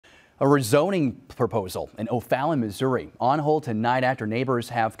A rezoning proposal in O'Fallon, Missouri, on hold tonight after neighbors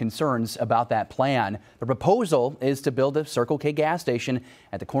have concerns about that plan. The proposal is to build a Circle K gas station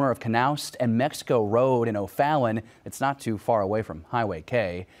at the corner of Knaust and Mexico Road in O'Fallon. It's not too far away from Highway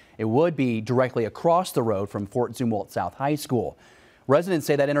K. It would be directly across the road from Fort Zumwalt South High School. Residents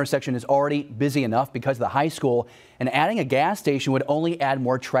say that intersection is already busy enough because of the high school, and adding a gas station would only add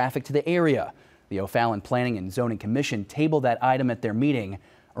more traffic to the area. The O'Fallon Planning and Zoning Commission tabled that item at their meeting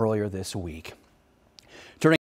earlier this week.